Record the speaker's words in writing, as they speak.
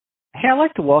Hey, I'd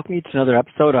like to welcome you to another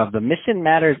episode of the Mission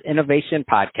Matters Innovation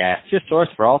Podcast, your source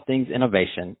for all things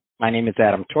innovation. My name is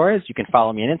Adam Torres. You can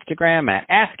follow me on Instagram at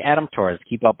AskAdamTorres.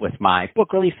 Keep up with my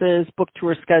book releases, book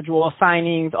tour schedule,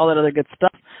 signings, all that other good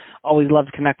stuff. Always love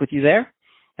to connect with you there.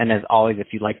 And as always, if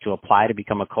you'd like to apply to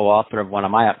become a co-author of one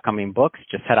of my upcoming books,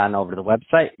 just head on over to the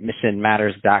website,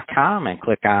 missionmatters.com, and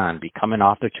click on Become an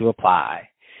Author to apply.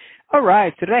 All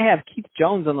right, so today I have Keith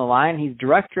Jones on the line. He's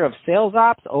Director of Sales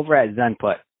Ops over at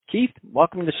Zenput. Keith,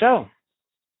 welcome to the show.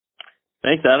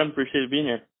 Thanks, Adam. Appreciate being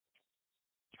here.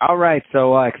 All right,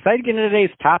 so excited to get into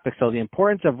today's topic. So the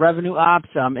importance of revenue ops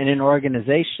in an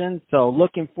organization. So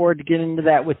looking forward to getting into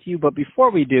that with you. But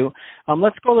before we do,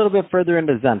 let's go a little bit further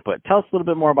into Zenput. Tell us a little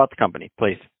bit more about the company,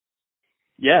 please.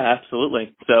 Yeah,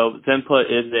 absolutely. So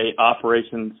Zenput is a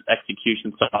operations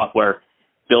execution software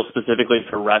built specifically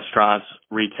for restaurants,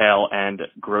 retail, and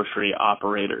grocery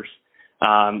operators.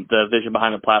 The vision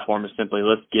behind the platform is simply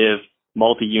let's give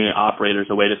multi-unit operators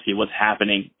a way to see what's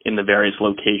happening in the various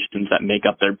locations that make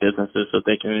up their businesses so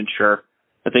they can ensure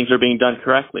that things are being done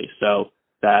correctly, so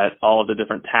that all of the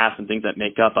different tasks and things that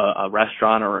make up a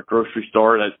restaurant or a grocery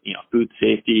store, that, food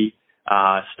safety,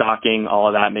 stocking, all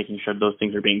of that, making sure those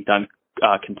things are being done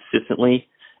consistently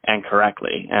and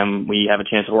correctly. And we have a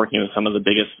chance of working with some of the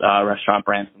biggest restaurant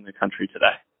brands in the country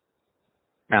today.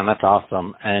 Man, that's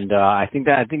awesome. And I think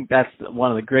that's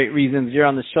one of the great reasons you're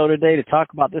on the show today to talk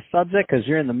about this subject, because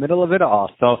you're in the middle of it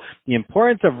all. So the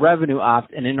importance of revenue ops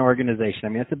in an organization. I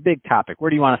mean, it's a big topic. Where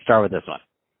do you want to start with this one?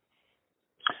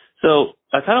 So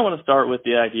I kind of want to start with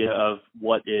the idea of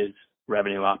what is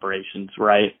revenue operations,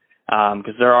 right?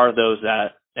 Because there are those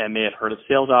that may have heard of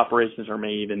sales operations or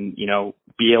may even,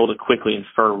 be able to quickly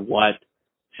infer what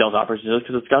sales operations is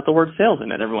because it's got the word sales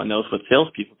in it. Everyone knows what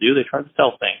salespeople do. They try to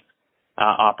sell things.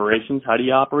 Operations, how do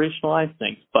you operationalize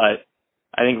things? But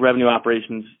I think revenue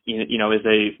operations, is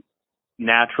a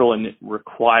natural and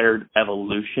required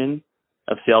evolution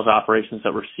of sales operations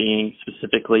that we're seeing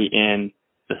specifically in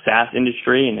the SaaS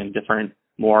industry and in different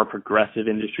more progressive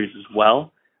industries as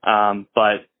well.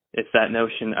 But it's that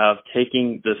notion of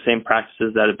taking the same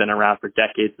practices that have been around for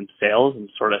decades in sales and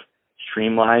sort of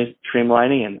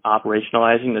streamlining and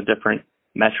operationalizing the different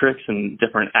metrics and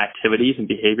different activities and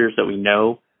behaviors that we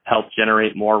know help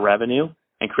generate more revenue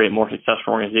and create more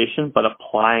successful organization, but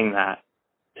applying that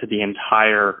to the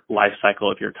entire life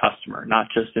cycle of your customer, not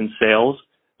just in sales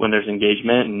when there's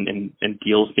engagement and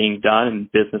deals being done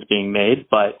and business being made,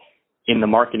 but in the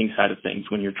marketing side of things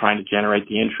when you're trying to generate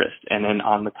the interest, and then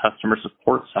on the customer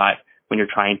support side when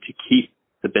you're trying to keep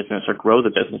the business or grow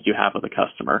the business you have with a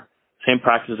customer. Same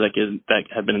practices that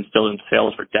have been instilled in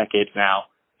sales for decades now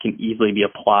can easily be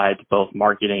applied to both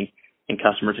marketing and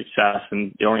customer success.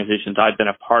 And the organizations I've been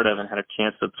a part of and had a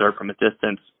chance to observe from a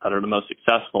distance that are the most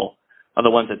successful are the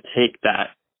ones that take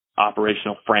that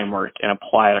operational framework and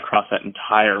apply it across that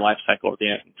entire life cycle or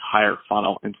the entire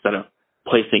funnel instead of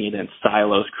placing it in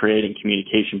silos, creating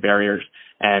communication barriers,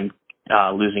 and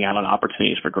losing out on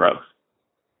opportunities for growth.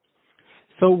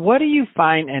 So what do you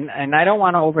find, and I don't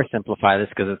want to oversimplify this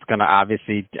because it's going to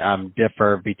obviously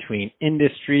differ between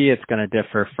industry, it's going to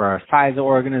differ for a size of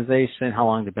organization, how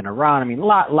long they've been around. I mean, a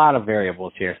lot of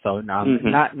variables here, so not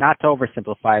to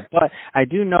oversimplify it, but I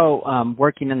do know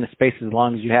working in the space, as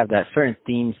long as you have that, certain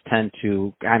themes tend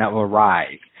to kind of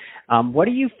arise. What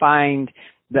do you find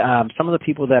some of the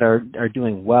people that are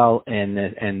doing well in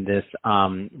this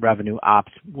revenue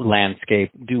ops landscape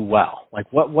do well?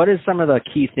 Like what is some of the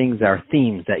key things or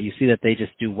themes that you see that they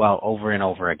just do well over and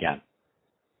over again?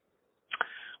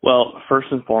 Well, first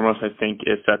and foremost, I think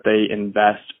it's that they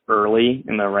invest early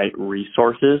in the right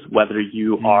resources, whether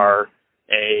you are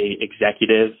a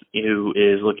executive who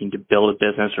is looking to build a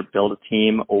business or build a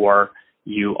team, or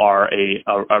you are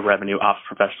a revenue ops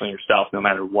professional yourself, no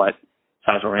matter what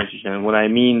size organization. And when I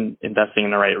mean investing in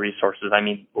the right resources, I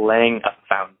mean laying a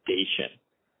foundation,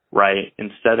 right?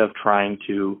 Instead of trying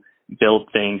to build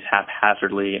things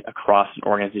haphazardly across an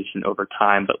organization over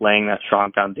time, but laying that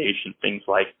strong foundation, things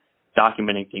like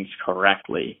documenting things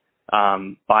correctly,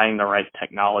 buying the right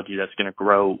technology that's going to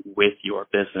grow with your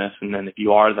business. And then if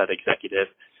you are that executive,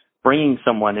 bringing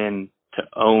someone in to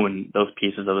own those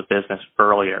pieces of the business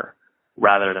earlier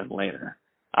rather than later.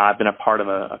 I've been a part of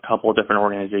a couple of different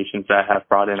organizations that have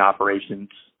brought in operations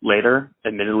later,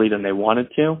 admittedly, than they wanted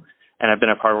to. And I've been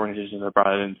a part of organizations that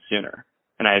brought it in sooner.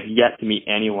 And I have yet to meet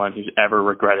anyone who's ever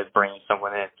regretted bringing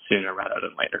someone in sooner rather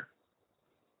than later.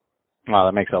 Wow,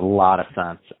 that makes a lot of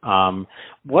sense.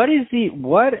 What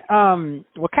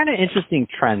kind of interesting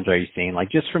trends are you seeing?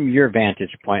 Like just from your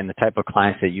vantage point and the type of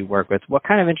clients that you work with, what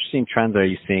kind of interesting trends are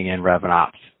you seeing in rev and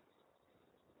ops?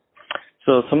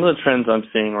 So some of the trends I'm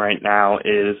seeing right now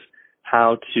is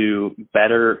how to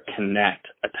better connect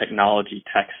a technology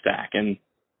tech stack. And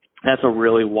that's a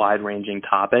really wide-ranging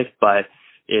topic, but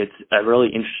it's a really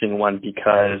interesting one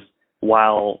because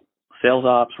while sales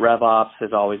ops, rev ops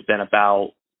has always been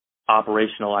about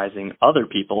operationalizing other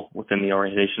people within the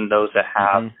organization, those that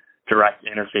have direct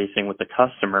interfacing with the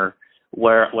customer,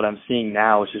 where what I'm seeing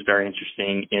now, which is very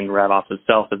interesting in RevOps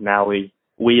itself, is now we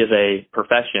as a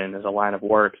profession, as a line of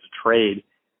work, as a trade,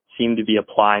 seem to be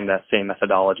applying that same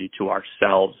methodology to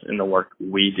ourselves in the work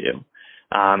we do.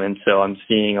 And so I'm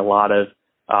seeing a lot of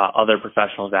other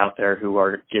professionals out there who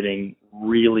are getting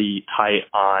really tight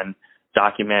on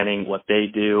documenting what they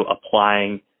do,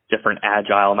 applying different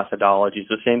agile methodologies,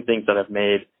 the same things that have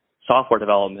made software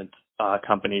development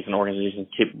companies and organizations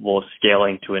capable of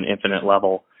scaling to an infinite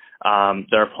level.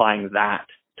 They're applying that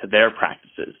to their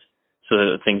practices so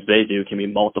that the things they do can be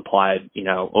multiplied,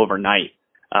 overnight,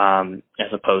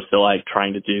 as opposed to like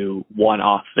trying to do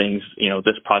one-off things,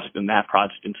 this project and that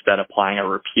project, instead of applying a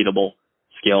repeatable,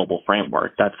 scalable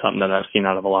framework. That's something that I've seen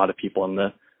out of a lot of people in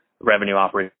the revenue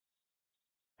operation.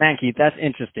 Man, Keith, that's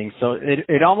interesting. So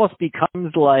it almost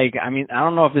becomes like, I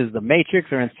don't know if it's the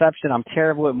Matrix or Inception. I'm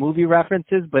terrible at movie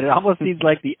references, but it almost seems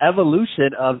like the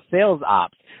evolution of sales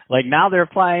ops. Like now they're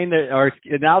applying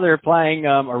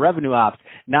a revenue ops.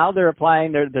 Now they're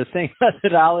applying the same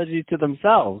methodology to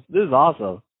themselves. This is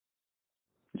awesome.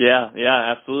 Yeah,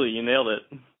 absolutely. You nailed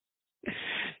it.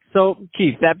 So,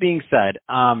 Keith, that being said,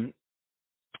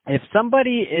 if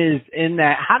somebody is in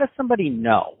that, how does somebody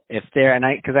know if they're,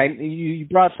 you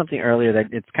brought up something earlier that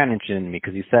it's kind of interesting to me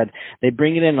because you said they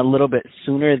bring it in a little bit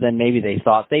sooner than maybe they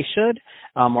thought they should,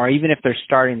 or even if they're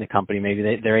starting the company,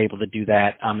 maybe they're able to do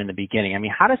that in the beginning.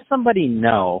 How does somebody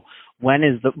know when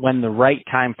the right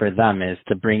time for them is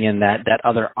to bring in that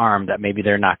other arm that maybe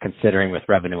they're not considering with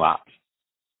revenue ops?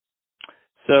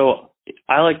 So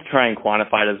I like to try and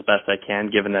quantify it as best I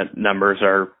can, given that numbers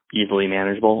are easily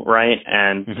manageable, right?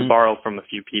 And to borrow from a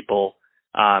few people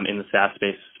in the SaaS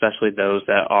space, especially those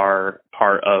that are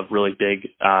part of really big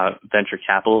venture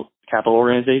capital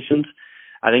organizations,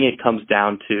 I think it comes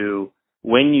down to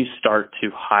when you start to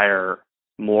hire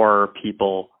more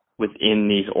people within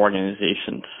these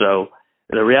organizations. So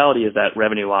the reality is that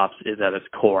revenue ops is at its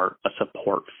core a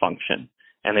support function,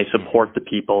 and they support the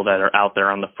people that are out there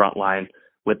on the front line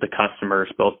with the customers,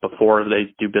 both before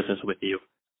they do business with you,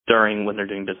 during when they're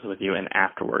doing business with you, and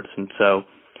afterwards. And so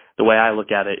the way I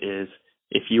look at it is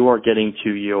if you are getting to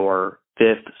your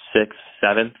 5th, 6th,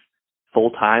 7th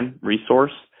full-time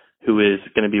resource who is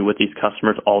going to be with these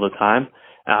customers all the time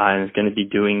and is going to be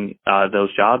doing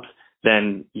those jobs,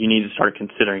 then you need to start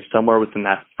considering somewhere within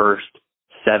that first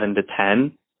 7 to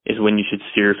 10 is when you should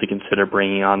seriously consider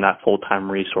bringing on that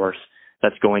full-time resource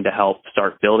that's going to help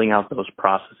start building out those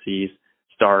processes,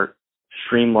 start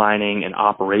streamlining and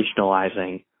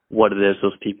operationalizing what it is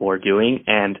those people are doing,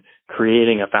 and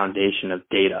creating a foundation of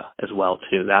data as well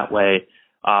too. That way,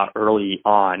 early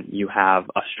on, you have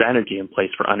a strategy in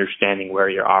place for understanding where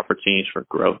your opportunities for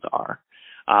growth are.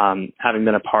 Having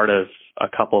been a part of a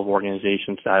couple of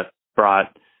organizations that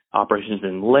brought operations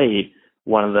in late,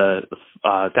 one of the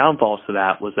downfalls to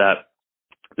that was that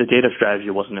the data strategy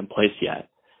wasn't in place yet.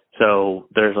 So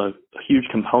there's a huge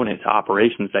component to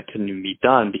operations that couldn't even be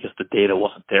done because the data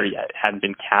wasn't there yet. It hadn't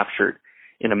been captured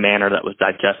in a manner that was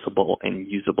digestible and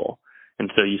usable.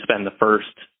 And so you spend the first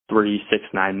 3, 6,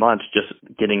 9 months just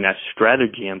getting that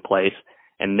strategy in place,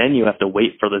 and then you have to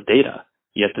wait for the data.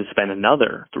 You have to spend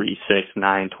another 3, 6,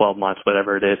 9, 12 months,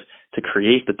 whatever it is, to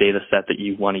create the data set that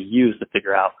you want to use to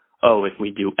figure out, if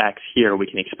we do X here, we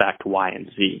can expect Y and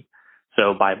Z.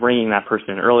 So by bringing that person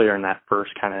in earlier in that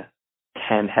first kind of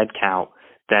 10 head count,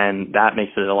 then that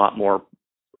makes it a lot more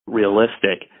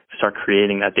realistic to start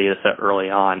creating that data set early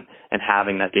on and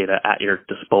having that data at your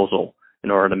disposal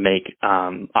in order to make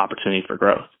opportunity for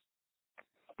growth.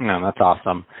 No, that's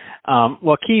awesome.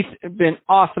 Well, Keith, it's been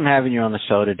awesome having you on the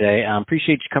show today.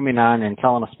 Appreciate you coming on and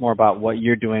telling us more about what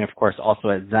you're doing, of course, also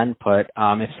at ZenPut.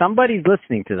 If somebody's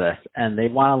listening to this and they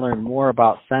want to learn more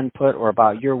about ZenPut or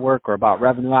about your work or about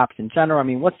revenue ops in general,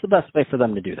 what's the best way for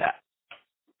them to do that?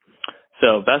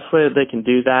 So best way that they can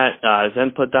do that,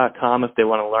 zenput.com, if they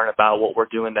want to learn about what we're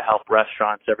doing to help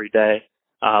restaurants every day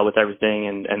with everything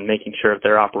and making sure that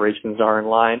their operations are in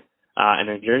line. And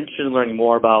if you're interested in learning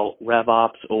more about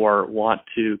RevOps or want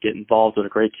to get involved with a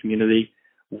great community,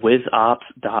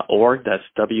 wizops.org, that's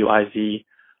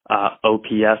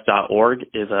wizops.org,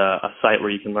 is a site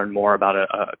where you can learn more about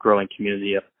a growing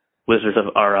community of wizards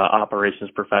of our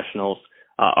operations professionals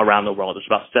around the world. There's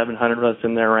about 700 of us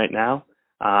in there right now.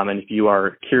 And if you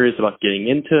are curious about getting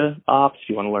into ops, if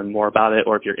you want to learn more about it,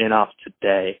 or if you're in ops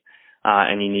today,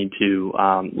 and you need to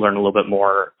learn a little bit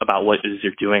more about what it is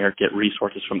you're doing or get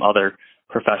resources from other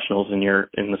professionals in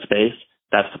the space,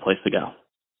 that's the place to go.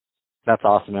 That's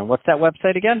awesome. And what's that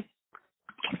website again?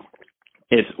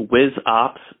 It's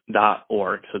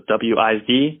wizops.org. So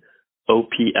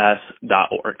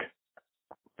WIZOPS.org.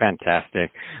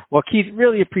 Fantastic. Well, Keith,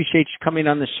 really appreciate you coming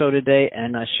on the show today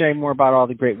and sharing more about all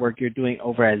the great work you're doing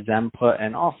over at Zenput,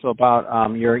 and also about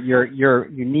your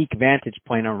unique vantage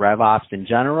point on RevOps in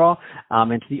general.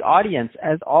 And to the audience,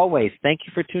 as always, thank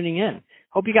you for tuning in.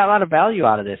 Hope you got a lot of value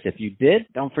out of this. If you did,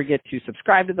 don't forget to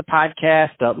subscribe to the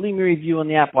podcast, leave me a review on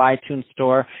the Apple iTunes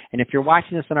Store, and if you're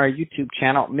watching this on our YouTube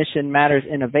channel, Mission Matters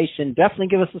Innovation, definitely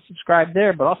give us a subscribe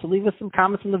there, but also leave us some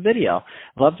comments on the video.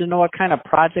 I'd love to know what kind of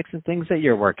projects and things that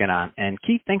you're working on. And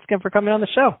Keith, thanks again for coming on the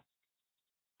show.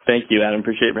 Thank you, Adam.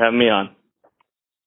 Appreciate it for having me on.